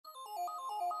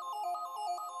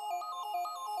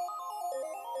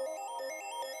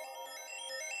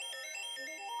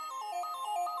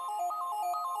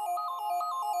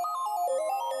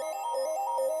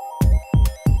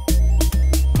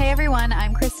everyone,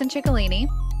 I'm Kristen Ciccolini.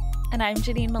 And I'm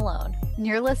Janine Malone. And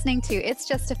you're listening to It's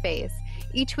Just a Phase.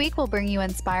 Each week we'll bring you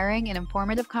inspiring and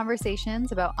informative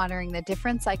conversations about honoring the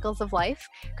different cycles of life,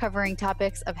 covering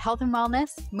topics of health and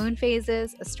wellness, moon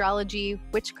phases, astrology,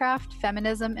 witchcraft,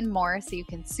 feminism, and more so you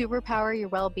can superpower your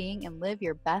well-being and live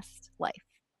your best life.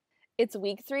 It's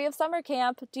week 3 of summer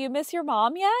camp. Do you miss your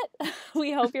mom yet?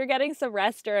 We hope you're getting some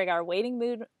rest during our waiting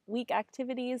moon week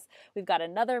activities. We've got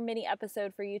another mini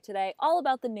episode for you today, all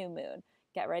about the new moon.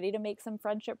 Get ready to make some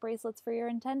friendship bracelets for your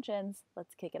intentions.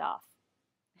 Let's kick it off.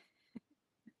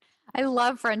 I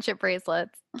love friendship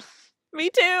bracelets.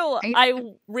 Me too.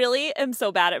 I really am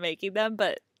so bad at making them,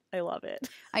 but I love it.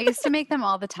 I used to make them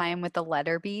all the time with the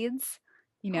letter beads.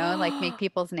 You know, like make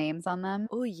people's names on them.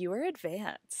 Oh, you were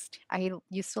advanced. I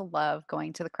used to love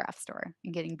going to the craft store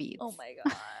and getting beads. Oh my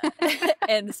God.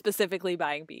 And specifically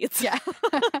buying beads. Yeah.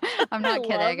 I'm not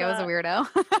kidding. I was a weirdo.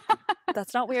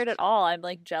 That's not weird at all. I'm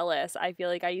like jealous. I feel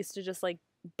like I used to just like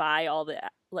buy all the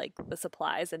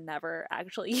supplies and never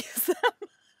actually use them.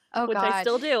 Oh, which God. I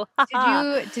still do.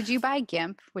 Did you buy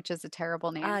GIMP, which is a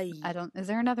terrible name? Is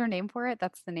there another name for it?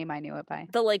 That's the name I knew it by.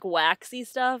 The waxy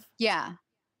stuff? Yeah.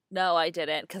 No, I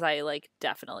didn't, because I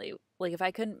definitely if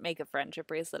I couldn't make a friendship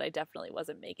bracelet, I definitely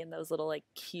wasn't making those little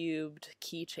cubed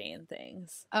keychain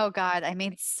things. Oh God, I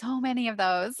made so many of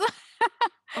those.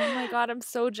 Oh my God, I'm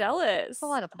so jealous. A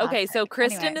lot of plastic. Okay, so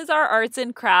Kristen is our arts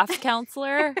and crafts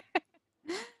counselor.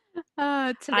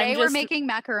 Today we're making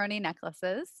macaroni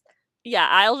necklaces. Yeah,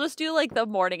 I'll just do the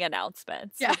morning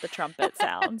announcements with the trumpet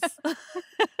sounds.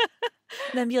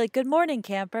 And then be like, good morning,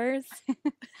 campers.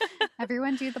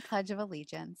 Everyone do the Pledge of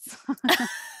Allegiance.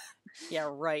 Yeah,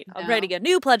 right. No. I'm writing a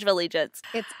new Pledge of Allegiance.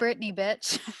 It's Britney,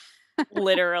 bitch.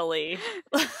 Literally.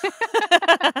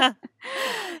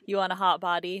 You want a hot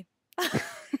body?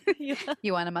 You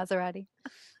want a Maserati?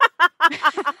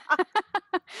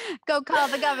 Go call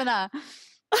the governor.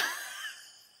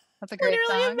 That's a great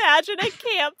song. Literally imagine a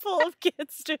camp full of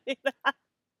kids doing that.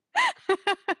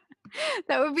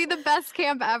 That would be the best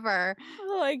camp ever.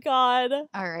 Oh my God.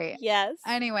 All right. Yes.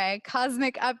 Anyway,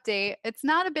 cosmic update. It's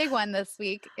not a big one this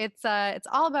week. It's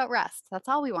all about rest. That's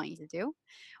all we want you to do.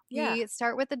 Yeah. We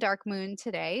start with the dark moon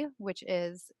today, which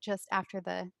is just after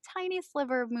the tiny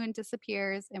sliver of moon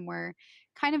disappears and we're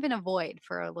kind of in a void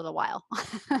for a little while.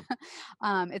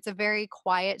 It's a very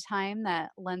quiet time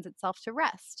that lends itself to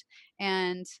rest.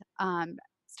 And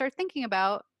start thinking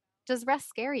about, does rest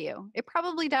scare you? It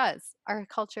probably does. Our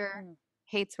culture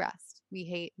hates rest. We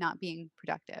hate not being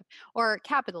productive. Or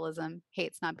capitalism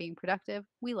hates not being productive.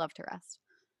 We love to rest.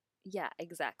 Yeah,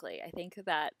 exactly. I think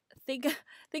that think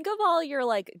of all your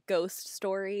ghost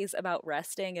stories about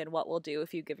resting and what we'll do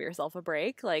if you give yourself a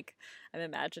break. I'm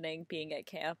imagining being at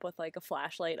camp with a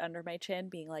flashlight under my chin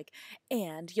being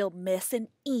and you'll miss an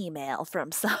email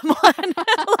from someone.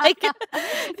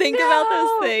 Think about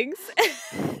those things.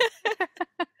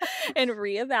 And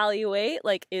reevaluate,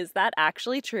 is that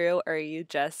actually true or are you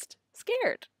just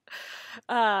scared?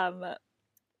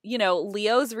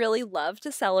 Leos really love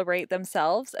to celebrate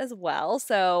themselves as well.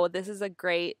 So this is a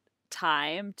great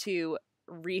time to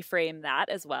reframe that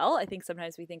as well. I think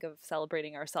sometimes we think of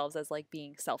celebrating ourselves as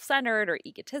being self-centered or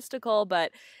egotistical,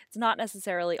 but it's not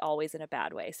necessarily always in a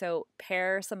bad way. So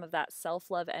pair some of that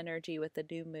self-love energy with the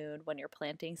new moon when you're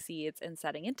planting seeds and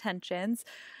setting intentions.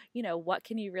 What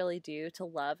can you really do to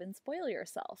love and spoil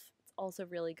yourself? It's also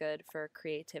really good for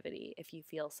creativity. If you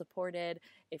feel supported,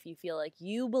 if you feel like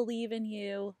you believe in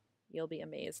you, you'll be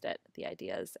amazed at the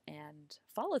ideas and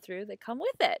follow through that come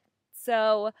with it.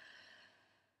 So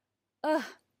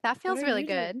that feels really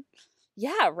good.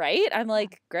 Yeah, right? I'm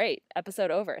great.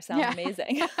 Episode over. Sounds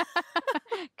amazing.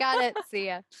 Got it. See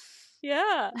ya.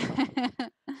 Yeah.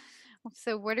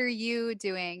 So what are you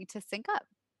doing to sync up?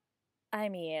 I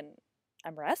mean,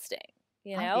 I'm resting.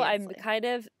 I'm kind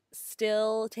of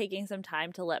still taking some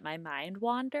time to let my mind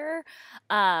wander,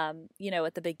 at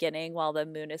the beginning while the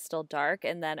moon is still dark,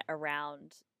 and then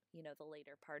around, the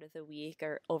later part of the week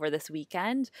or over this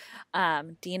weekend,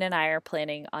 Dean and I are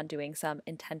planning on doing some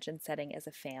intention setting as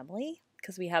a family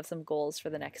because we have some goals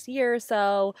for the next year or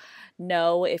so.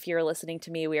 No, if you're listening to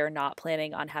me, we are not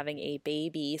planning on having a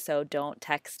baby, so don't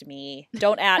text me.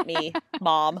 Don't at me,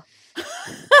 Mom.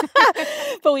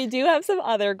 But we do have some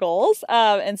other goals.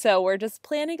 And so we're just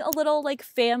planning a little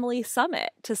family summit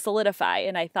to solidify.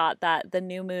 And I thought that the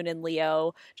new moon in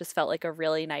Leo just felt like a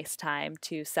really nice time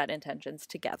to set intentions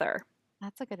together.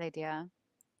 That's a good idea.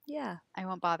 Yeah. I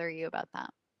won't bother you about that.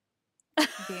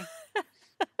 Okay.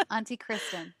 Auntie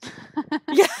Kristen.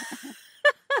 Yeah.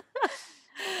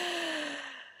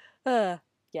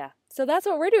 Yeah. So that's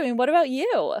what we're doing. What about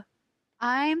you?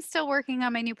 I'm still working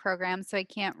on my new program, so I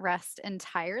can't rest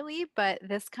entirely, but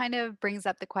this kind of brings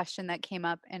up the question that came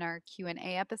up in our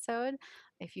Q&A episode.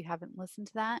 If you haven't listened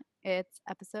to that, it's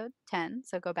episode 10,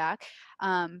 so go back.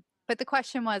 But the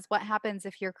question was, what happens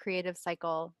if your creative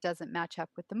cycle doesn't match up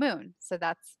with the moon? So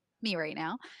that's me right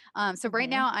now. So right Hmm.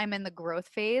 now I'm in the growth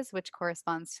phase, which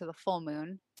corresponds to the full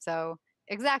moon. So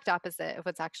exact opposite of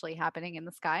what's actually happening in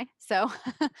the sky. So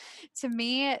to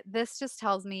me, this just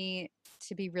tells me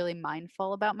to be really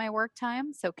mindful about my work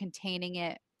time. So containing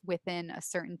it within a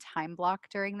certain time block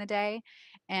during the day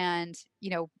and,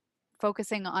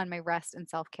 focusing on my rest and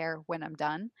self care when I'm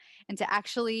done and to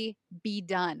actually be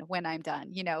done when I'm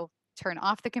done, turn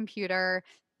off the computer,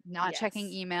 not checking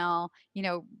Yes. email,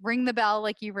 ring the bell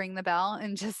like you ring the bell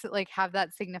and just like have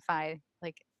that signify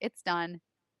like it's done.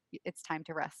 It's time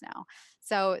to rest now.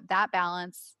 So that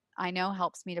balance I know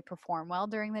helps me to perform well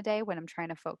during the day when I'm trying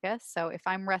to focus. So if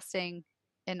I'm resting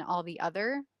in all the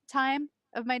other time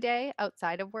of my day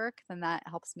outside of work, then that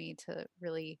helps me to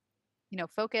really,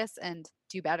 focus and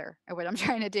do better at what I'm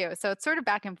trying to do. So it's sort of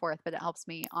back and forth, but it helps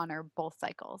me honor both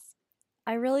cycles.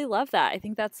 I really love that. I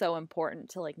think that's so important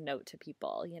to like note to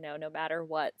people, no matter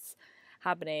what's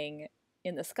happening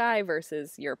in the sky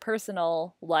versus your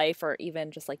personal life or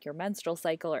even just like your menstrual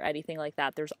cycle or anything like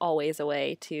that, there's always a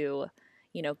way to,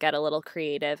 get a little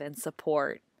creative and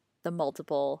support the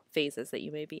multiple phases that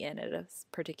you may be in at a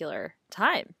particular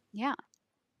time. Yeah.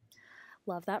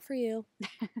 Love that for you.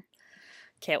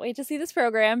 Can't wait to see this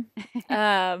program.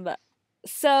 Um,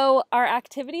 so, our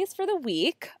activities for the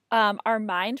week, our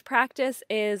mind practice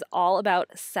is all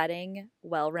about setting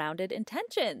well rounded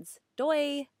intentions.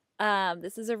 Doi.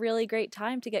 This is a really great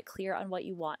time to get clear on what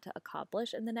you want to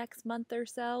accomplish in the next month or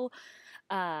so.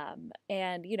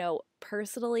 And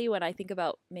personally, when I think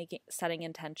about setting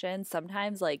intentions,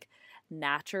 sometimes like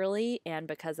naturally, and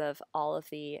because of all of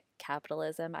the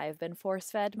capitalism I've been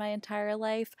force fed my entire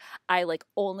life, I like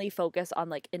only focus on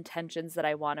like intentions that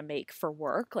I want to make for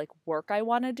work, like work I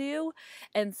want to do.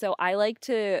 And so I like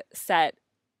to set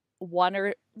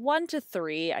one to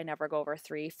three, I never go over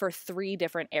three, for three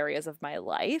different areas of my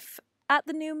life at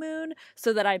the new moon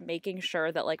so that I'm making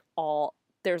sure that like all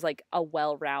there's like a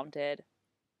well-rounded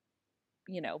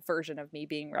version of me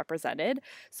being represented.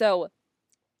 So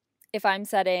if I'm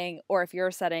setting, or if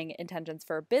you're setting intentions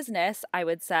for business, I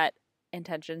would set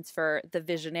intentions for the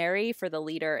visionary, for the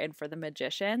leader, and for the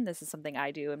magician. This is something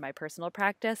I do in my personal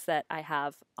practice that I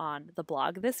have on the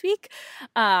blog this week,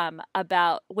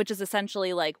 about which is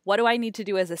essentially like, what do I need to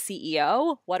do as a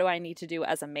CEO? What do I need to do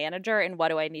as a manager? And what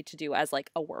do I need to do as like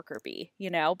a worker bee?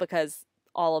 Because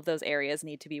all of those areas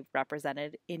need to be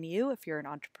represented in you if you're an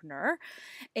entrepreneur.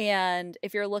 And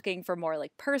if you're looking for more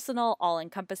like personal, all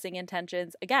encompassing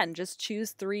intentions, again, just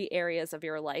choose three areas of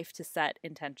your life to set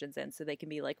intentions in. So they can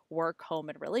be like work, home,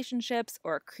 and relationships,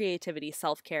 or creativity,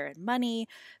 self care, and money.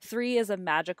 Three is a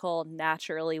magical,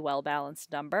 naturally well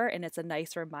balanced number. And it's a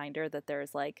nice reminder that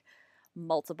there's like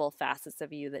multiple facets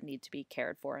of you that need to be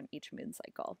cared for in each moon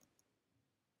cycle.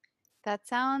 That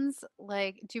sounds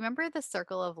like, do you remember the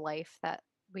circle of life that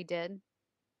we did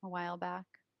a while back?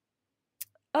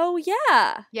 Oh,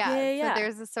 yeah. Yeah, Yeah, so yeah.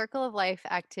 there's a circle of life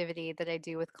activity that I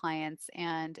do with clients,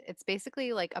 and it's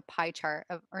basically like a pie chart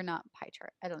of, or not pie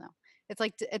chart, I don't know. It's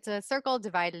like it's a circle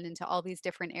divided into all these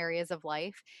different areas of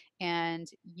life, and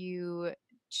you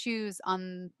choose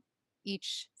on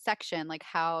each section like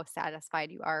how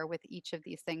satisfied you are with each of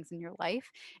these things in your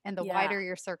life. And the Yeah. wider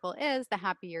your circle is, the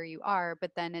happier you are.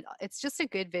 But then it's just a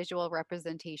good visual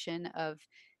representation of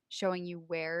showing you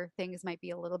where things might be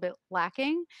a little bit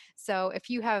lacking. So if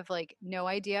you have like no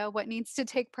idea what needs to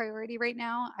take priority right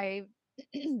now, I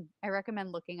I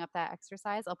recommend looking up that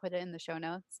exercise. I'll put it in the show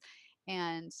notes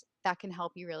and that can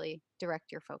help you really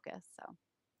direct your focus. So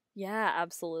Yeah,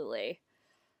 absolutely.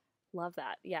 Love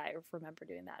that. Yeah, I remember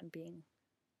doing that and being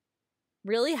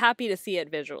really happy to see it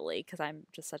visually because I'm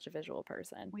just such a visual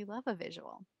person. we love a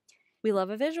visual. We love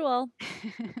a visual.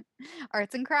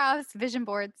 Arts and crafts, vision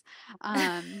boards.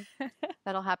 Um,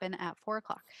 that'll happen at 4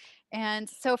 o'clock. And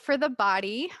so for the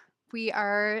body,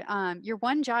 your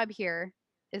one job here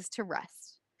is to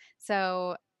rest.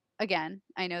 So again,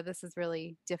 I know this is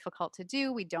really difficult to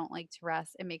do. We don't like to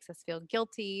rest. It makes us feel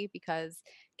guilty because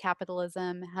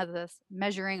capitalism has us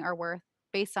measuring our worth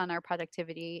based on our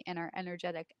productivity and our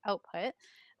energetic output.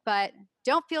 But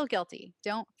don't feel guilty.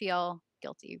 Don't feel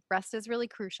guilty. Rest is really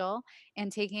crucial,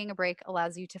 and taking a break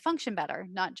allows you to function better,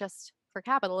 not just for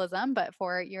capitalism, but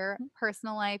for your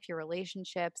personal life, your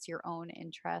relationships, your own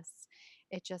interests.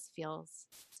 It just feels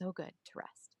so good to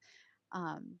rest.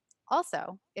 Um,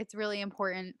 Also, it's really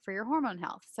important for your hormone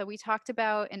health. So, we talked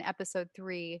about in episode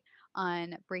 3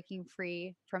 on breaking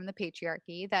free from the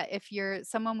patriarchy. That if you're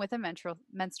someone with a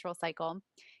menstrual cycle,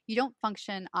 you don't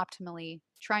function optimally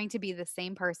trying to be the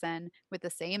same person with the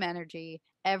same energy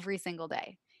every single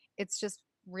day. It's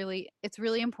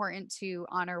really important to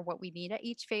honor what we need at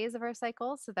each phase of our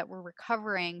cycle so that we're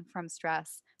recovering from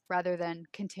stress rather than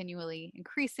continually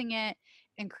increasing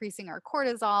our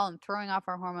cortisol and throwing off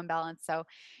our hormone balance. So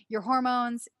your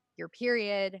hormones, your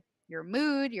period, your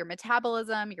mood, your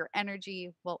metabolism, your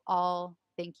energy will all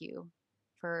thank you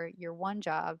for your one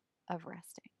job of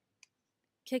resting.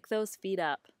 Kick those feet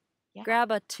up. Yeah.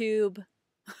 Grab a tube.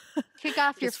 Kick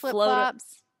off your Just flip float it. flops.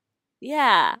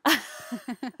 Yeah.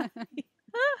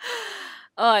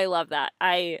 Oh, I love that.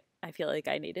 I feel like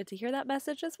I needed to hear that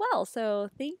message as well. So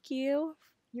thank you.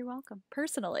 You're welcome.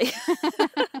 Personally.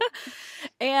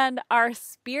 And our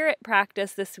spirit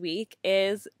practice this week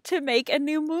is to make a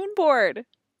new moon board.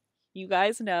 You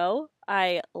guys know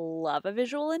I love a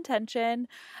visual intention.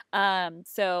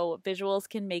 So visuals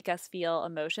can make us feel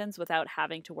emotions without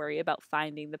having to worry about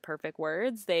finding the perfect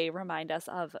words. They remind us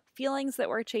of feelings that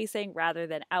we're chasing rather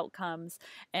than outcomes.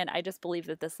 And I just believe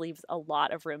that this leaves a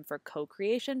lot of room for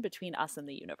co-creation between us and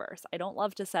the universe. I don't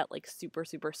love to set like super,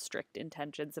 super strict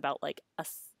intentions about like a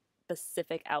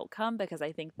specific outcome because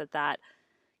I think that that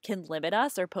can limit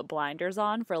us or put blinders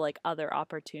on for like other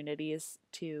opportunities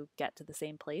to get to the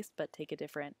same place but take a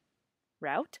different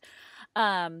route.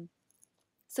 Um,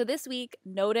 so this week,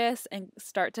 notice and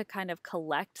start to kind of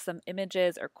collect some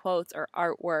images or quotes or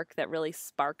artwork that really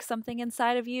spark something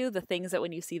inside of you. The things that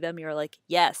when you see them, you're like,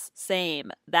 yes, same,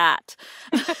 that.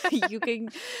 You can,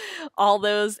 all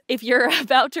those, if you're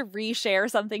about to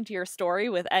reshare something to your story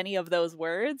with any of those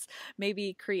words,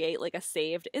 maybe create like a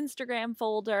saved Instagram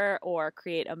folder or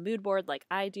create a mood board like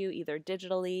I do, either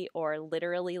digitally or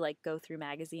literally like go through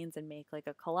magazines and make like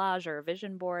a collage or a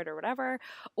vision board or whatever.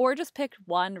 Or just pick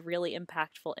one really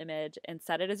impactful image and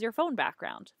set it as your phone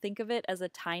background. Think of it as a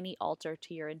tiny altar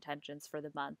to your intentions for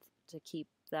the month to keep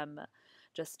them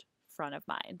just front of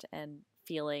mind and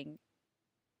feeling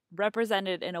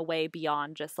represented in a way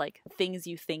beyond just like things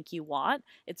you think you want.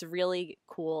 It's really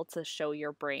cool to show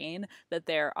your brain that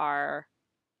there are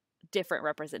different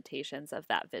representations of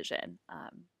that vision.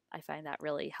 I find that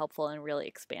really helpful and really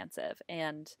expansive.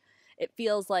 And it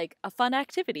feels like a fun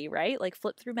activity, right? Like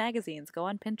flip through magazines, go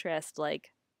on Pinterest,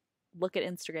 like look at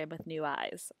Instagram with new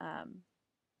eyes.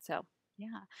 So Yeah.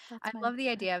 that's I my love the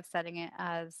idea of setting it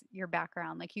as your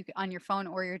background, like on your phone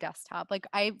or your desktop. Like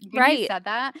when you right. said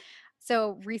that,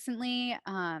 so recently,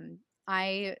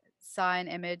 I saw an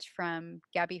image from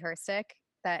Gabby Herstick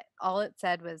that all it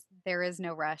said was, "There is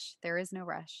no rush. There is no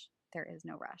rush. There is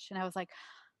no rush." And I was like,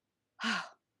 oh,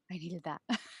 I needed that.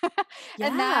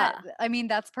 And that, Yeah. I mean,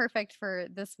 that's perfect for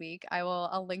this week.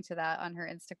 I'll link to that on her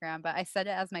Instagram, but I set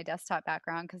it as my desktop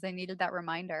background because I needed that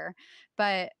reminder.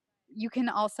 But you can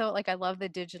also, like, I love the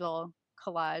digital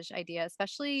collage idea,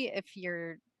 especially if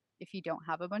you don't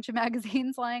have a bunch of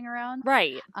magazines lying around.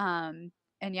 Right. Um,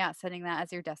 and yeah, setting that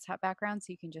as your desktop background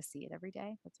so you can just see it every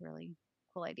day. That's a really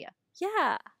cool idea.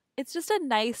 Yeah. It's just a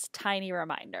nice tiny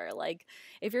reminder. Like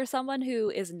if you're someone who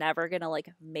is never going to like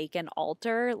make an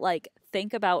altar, like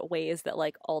think about ways that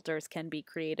like altars can be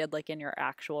created like in your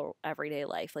actual everyday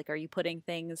life. Like are you posting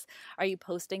things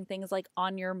like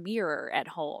on your mirror at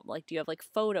home? Like do you have like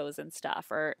photos and stuff,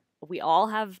 or we all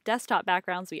have desktop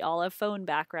backgrounds, we all have phone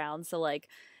backgrounds. So like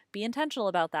be intentional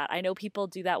about that. I know people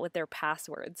do that with their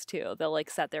passwords too. They'll like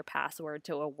set their password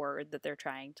to a word that they're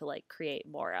trying to like create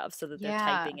more of so that they're Yeah.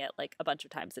 typing it like a bunch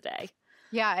of times a day.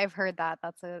 Yeah, I've heard that.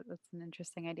 That's an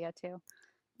interesting idea too.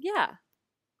 Yeah.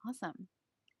 Awesome.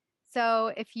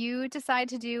 So, if you decide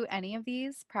to do any of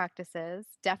these practices,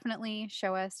 definitely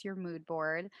show us your mood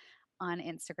board on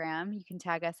Instagram. You can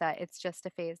tag us at It's Just a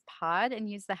Phase Pod and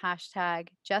use the hashtag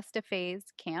Just a Phase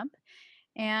Camp.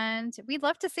 And we'd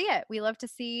love to see it. We love to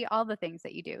see all the things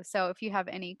that you do. So, if you have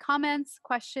any comments,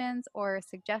 questions, or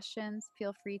suggestions,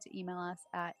 feel free to email us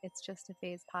at It's Just a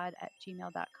Phase Pod at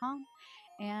gmail.com.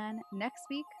 And next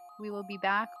week, we will be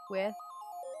back with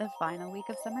the final week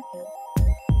of summer camp.